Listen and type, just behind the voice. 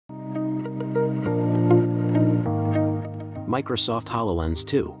Microsoft HoloLens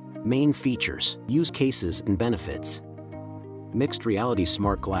 2. Main features, use cases and benefits. Mixed reality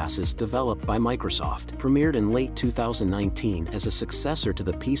smart glasses developed by Microsoft premiered in late 2019 as a successor to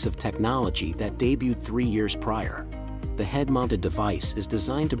the piece of technology that debuted 3 years prior. The head-mounted device is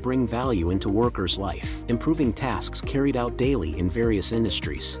designed to bring value into workers' life, improving tasks carried out daily in various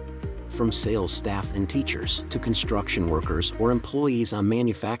industries. From sales staff and teachers to construction workers or employees on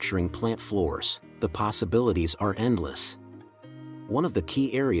manufacturing plant floors, the possibilities are endless. One of the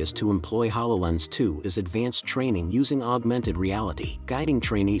key areas to employ HoloLens 2 is advanced training using augmented reality, guiding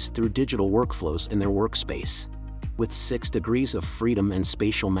trainees through digital workflows in their workspace. With 6 degrees of freedom and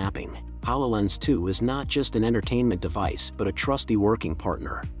spatial mapping, HoloLens 2 is not just an entertainment device but a trusty working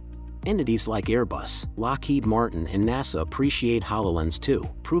partner. Entities like Airbus, Lockheed Martin and NASA appreciate HoloLens 2,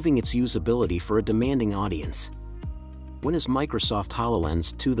 proving its usability for a demanding audience. When is Microsoft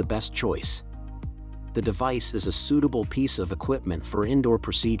HoloLens 2 the best choice? The device is a suitable piece of equipment for indoor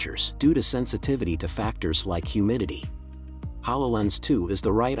procedures due to sensitivity to factors like humidity. HoloLens 2 is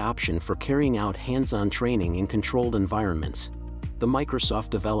the right option for carrying out hands-on training in controlled environments. The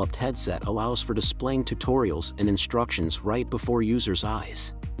Microsoft-developed headset allows for displaying tutorials and instructions right before users'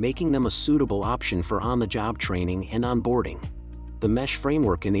 eyes, making them a suitable option for on-the-job training and onboarding. The mesh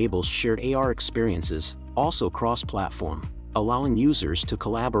framework enables shared AR experiences, also cross-platform, allowing users to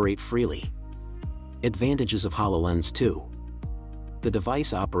collaborate freely. Advantages of HoloLens 2. The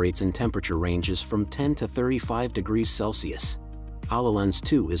device operates in temperature ranges from 10 to 35 degrees Celsius. HoloLens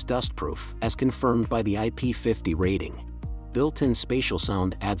 2 is dustproof, as confirmed by the IP50 rating. Built-in spatial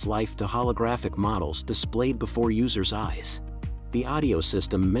sound adds life to holographic models displayed before users' eyes. The audio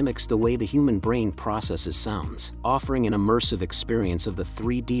system mimics the way the human brain processes sounds, offering an immersive experience of the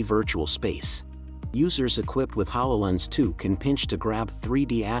 3D virtual space. Users equipped with HoloLens 2 can pinch to grab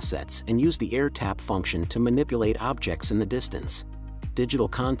 3D assets and use the AirTap function to manipulate objects in the distance. Digital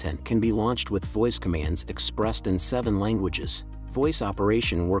content can be launched with voice commands expressed in 7 languages. Voice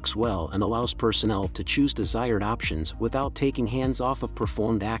operation works well and allows personnel to choose desired options without taking hands off of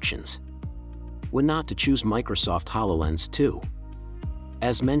performed actions. When not to choose Microsoft HoloLens 2.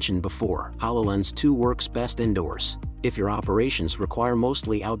 As mentioned before, HoloLens 2 works best indoors. If your operations require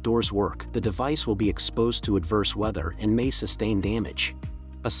mostly outdoors work, the device will be exposed to adverse weather and may sustain damage.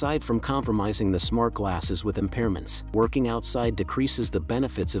 Aside from compromising the smart glasses with impairments, working outside decreases the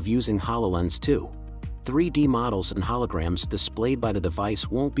benefits of using HoloLens 2. 3D models and holograms displayed by the device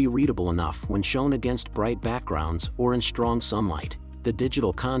won't be readable enough when shown against bright backgrounds or in strong sunlight. The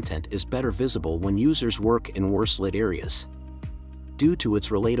digital content is better visible when users work in worse-lit areas. Due to its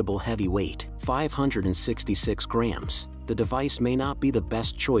relatable heavy weight, 566 grams, the device may not be the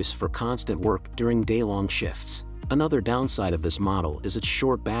best choice for constant work during day-long shifts. Another downside of this model is its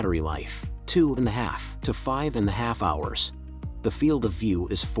short battery life, 2.5 to 5.5 hours. The field of view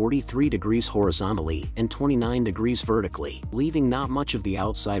is 43 degrees horizontally and 29 degrees vertically, leaving not much of the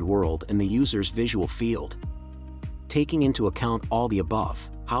outside world in the user's visual field. Taking into account all the above,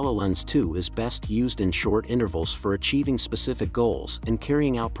 HoloLens 2 is best used in short intervals for achieving specific goals and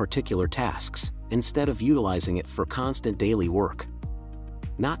carrying out particular tasks, instead of utilizing it for constant daily work.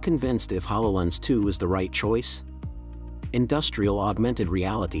 Not convinced if HoloLens 2 is the right choice? Industrial augmented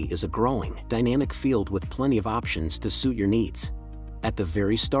reality is a growing, dynamic field with plenty of options to suit your needs. At the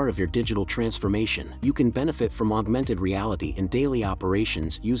very start of your digital transformation, you can benefit from augmented reality in daily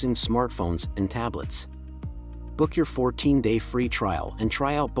operations using smartphones and tablets. Book your 14-day free trial and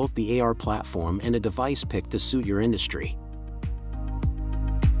try out both the AR platform and a device pick to suit your industry.